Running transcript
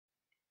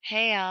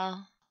Hey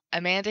all,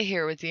 Amanda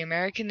here with the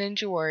American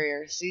Ninja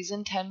Warrior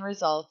Season 10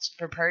 results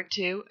for Part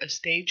 2 of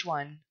Stage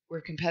 1,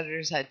 where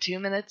competitors had 2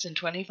 minutes and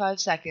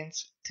 25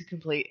 seconds to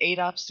complete 8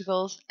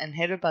 obstacles and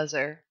hit a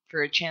buzzer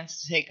for a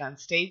chance to take on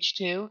Stage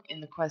 2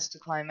 in the quest to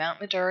climb Mount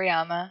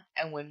Midoriyama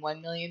and win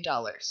 $1 million.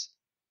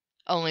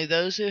 Only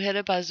those who hit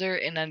a buzzer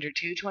in under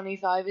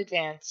 2:25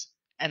 advance,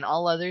 and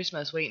all others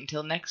must wait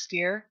until next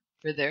year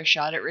for their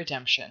shot at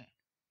redemption.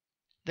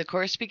 The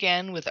course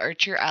began with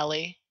Archer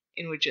Alley,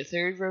 in which a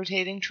third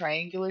rotating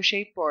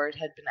triangular-shaped board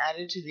had been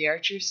added to the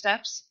archer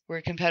steps, where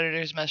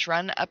competitors must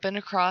run up and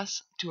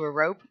across to a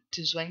rope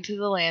to swing to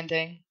the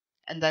landing,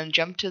 and then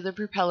jump to the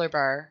propeller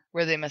bar,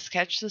 where they must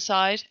catch the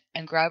side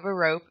and grab a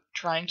rope,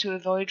 trying to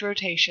avoid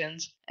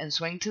rotations, and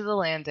swing to the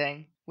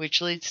landing,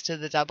 which leads to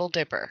the Double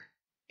Dipper.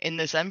 In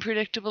this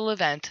unpredictable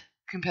event,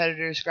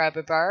 competitors grab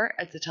a bar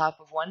at the top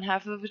of one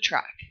half of a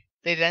track.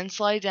 They then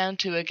slide down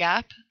to a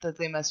gap that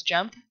they must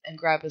jump and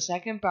grab a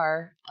second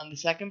bar on the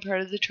second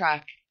part of the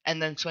track, and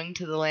then swing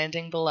to the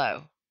landing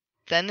below.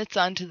 Then it's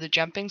on to the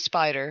jumping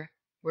spider,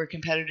 where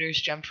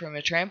competitors jump from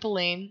a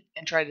trampoline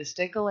and try to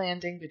stick a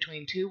landing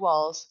between two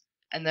walls,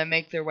 and then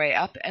make their way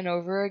up and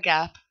over a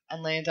gap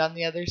and land on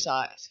the other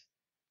side.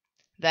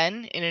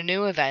 Then, in a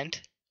new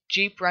event,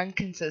 Jeep Run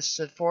consists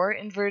of 4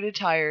 inverted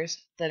tires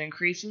that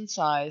increase in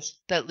size,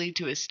 that lead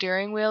to a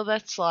steering wheel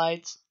that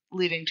slides,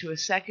 leading to a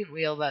second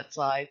wheel that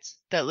slides,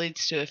 that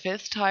leads to a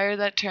 5th tire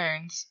that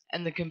turns,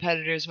 and the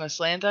competitors must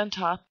land on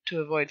top to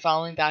avoid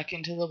falling back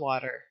into the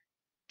water.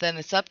 Then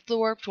it's up the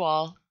warped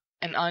wall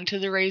and onto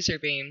the razor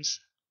beams,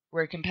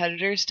 where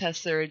competitors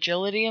test their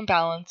agility and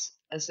balance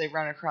as they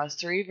run across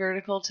 3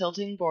 vertical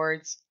tilting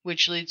boards,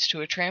 which leads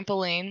to a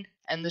trampoline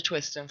and the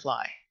twist and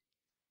fly.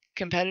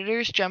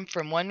 Competitors jump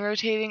from one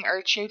rotating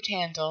arch-shaped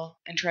handle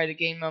and try to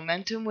gain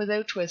momentum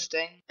without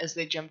twisting as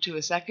they jump to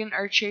a second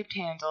arch-shaped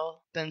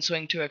handle, then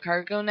swing to a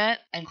cargo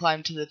net and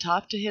climb to the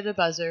top to hit a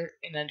buzzer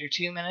in under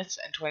 2 minutes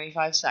and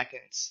 25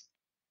 seconds.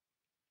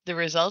 The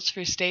results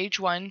for Stage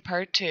 1,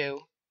 Part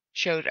 2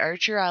 showed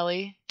Archer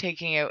Alley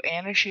taking out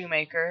Anna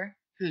Shoemaker,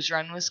 whose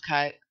run was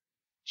cut,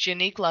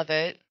 Janique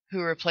Lovett,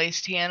 who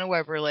replaced Tiana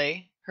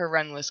Weberly, her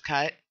run was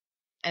cut,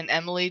 and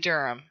Emily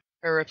Durham,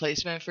 her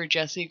replacement for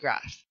Jessie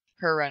Graff.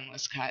 Her run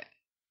was cut.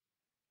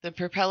 The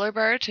propeller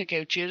bar took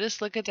out Judas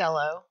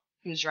Licadello,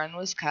 whose run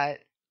was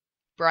cut,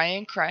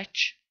 Brian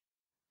Crutch,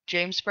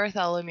 James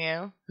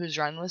Bartholomew, whose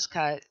run was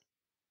cut,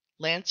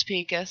 Lance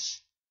Pekas,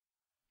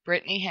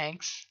 Brittany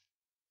Hanks,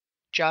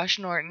 Josh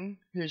Norton,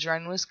 whose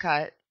run was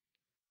cut,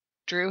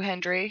 Drew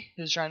Hendry,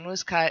 whose run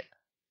was cut,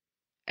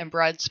 and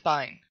Brad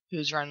Spine,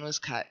 whose run was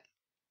cut.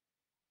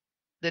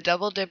 The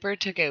Double Dipper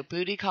took out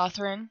Booty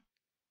Cothran,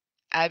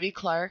 Abby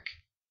Clark,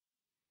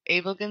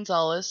 Abel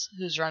Gonzalez,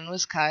 whose run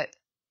was cut,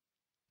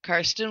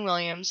 Karsten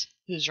Williams,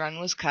 whose run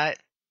was cut,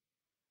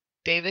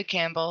 David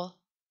Campbell,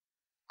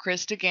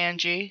 Krista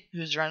Ganji,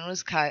 whose run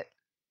was cut,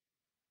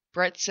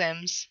 Brett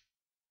Sims,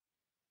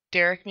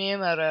 Derek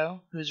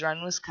Miyamoto, whose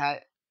run was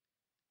cut,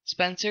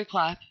 Spencer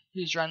Clapp,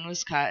 whose run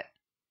was cut,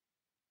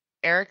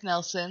 Eric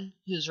Nelson,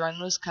 whose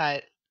run was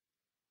cut,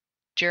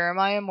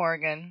 Jeremiah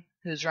Morgan,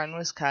 whose run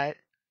was cut,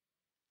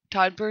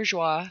 Todd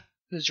Bourgeois,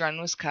 whose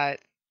run was cut,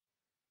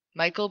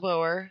 Michael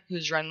Bower,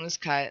 whose run was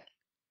cut,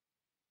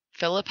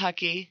 Philip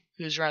Huckey,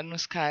 whose run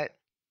was cut,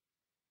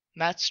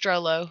 Matt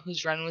Strollo,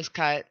 whose run was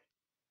cut,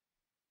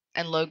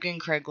 and Logan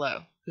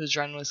Craiglow, whose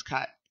run was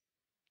cut.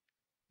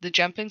 The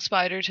jumping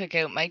spider took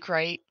out Mike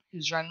Wright,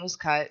 whose run was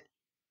cut,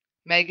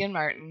 Megan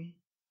Martin,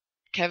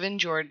 Kevin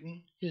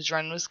Jordan, whose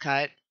run was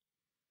cut,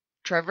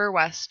 Trevor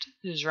West,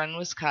 whose run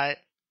was cut,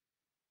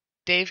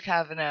 Dave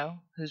Cavanaugh,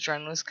 whose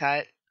run was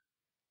cut,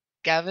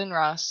 Gavin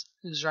Ross,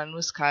 whose run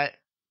was cut,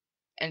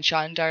 and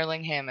Sean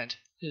Darling Hammond,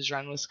 whose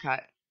run was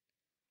cut.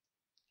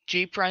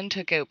 Jeep Run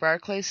took out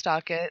Barclay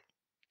Stockett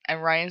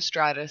and Ryan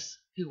Stratus,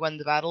 who won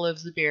the Battle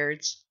of the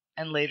Beards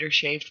and later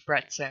shaved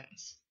Brett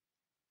Sims.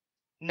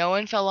 No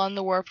one fell on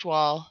the warped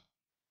wall,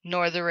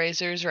 nor the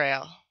razor's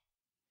rail.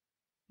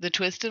 The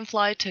Twist and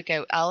Fly took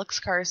out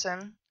Alex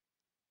Carson,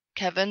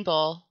 Kevin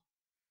Bull,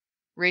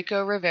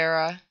 Rico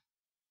Rivera,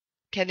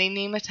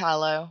 Kenny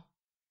Metallo,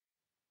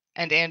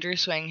 and Andrew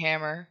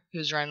Swinghammer,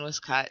 whose run was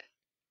cut.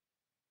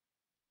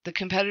 The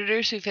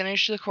competitors who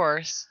finished the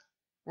course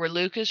were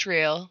Lucas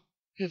Reel,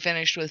 who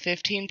finished with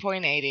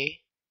 15.80,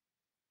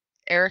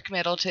 Eric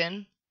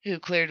Middleton, who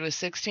cleared with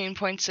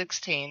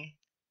 16.16,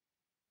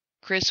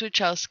 Chris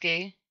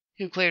Wachowski,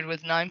 who cleared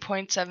with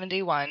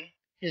 9.71,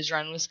 his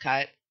run was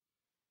cut,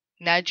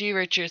 Najee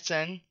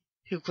Richardson,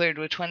 who cleared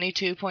with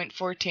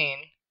 22.14,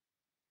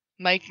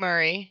 Mike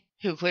Murray,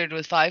 who cleared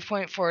with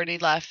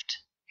 5.40 left,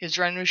 his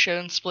run was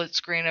shown split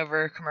screen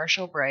over a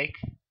commercial break,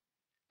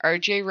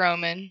 RJ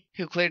Roman,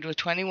 who cleared with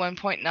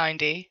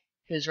 21.90,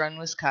 his run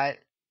was cut,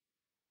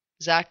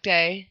 Zach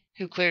Day,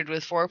 who cleared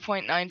with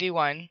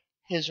 4.91,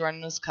 his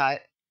run was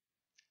cut,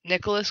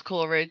 Nicholas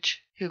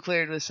Coolridge, who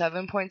cleared with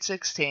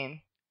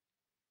 7.16,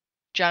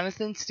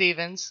 Jonathan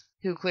Stevens,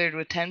 who cleared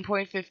with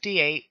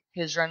 10.58,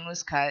 his run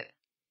was cut,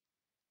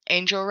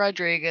 Angel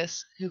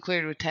Rodriguez, who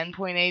cleared with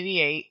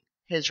 10.88,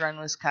 his run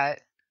was cut,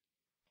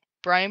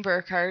 Brian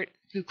Burkhart,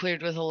 who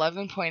cleared with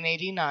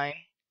 11.89.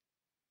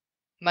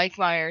 Mike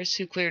Myers,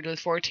 who cleared with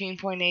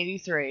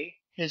 14.83.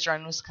 His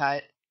run was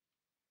cut.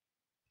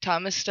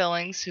 Thomas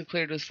Stillings, who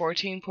cleared with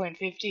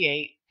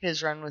 14.58.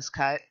 His run was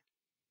cut.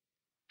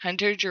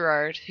 Hunter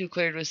Gerard, who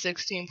cleared with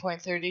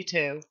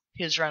 16.32.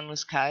 His run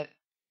was cut.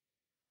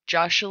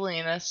 Josh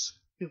Salinas,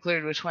 who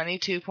cleared with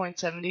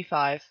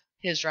 22.75.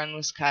 His run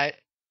was cut.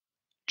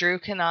 Drew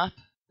Knopp,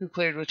 who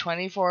cleared with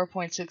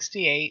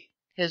 24.68.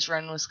 His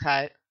run was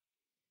cut.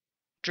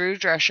 Drew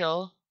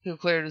Dreschel, who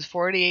cleared with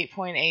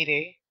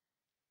 48.80.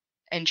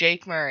 And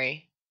Jake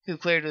Murray, who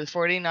cleared with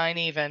 49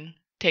 even,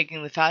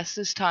 taking the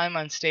fastest time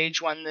on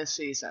Stage 1 this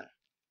season.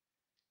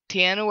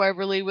 Tiana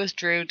Weberly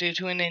withdrew due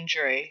to an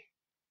injury,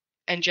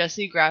 and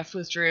Jesse Graff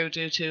withdrew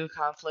due to a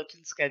conflict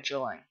in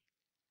scheduling.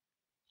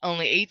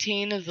 Only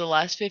 18 of the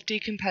last 50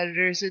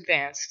 competitors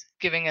advanced,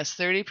 giving us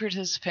 30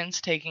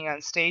 participants taking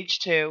on Stage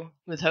 2,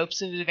 with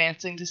hopes of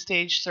advancing to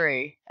Stage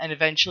 3, and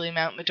eventually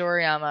Mount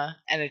Midoriyama,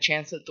 and a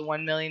chance at the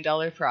 $1 million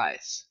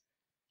prize.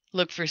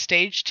 Look for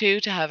Stage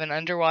 2 to have an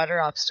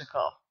underwater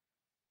obstacle.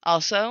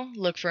 Also,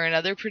 look for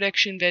another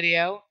prediction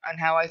video on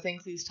how I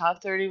think these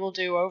top 30 will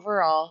do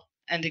overall,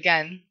 and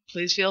again,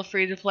 please feel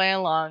free to play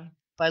along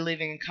by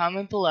leaving a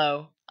comment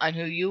below on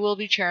who you will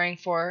be cheering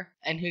for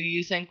and who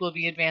you think will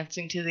be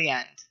advancing to the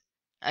end.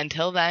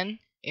 Until then,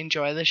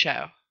 enjoy the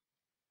show.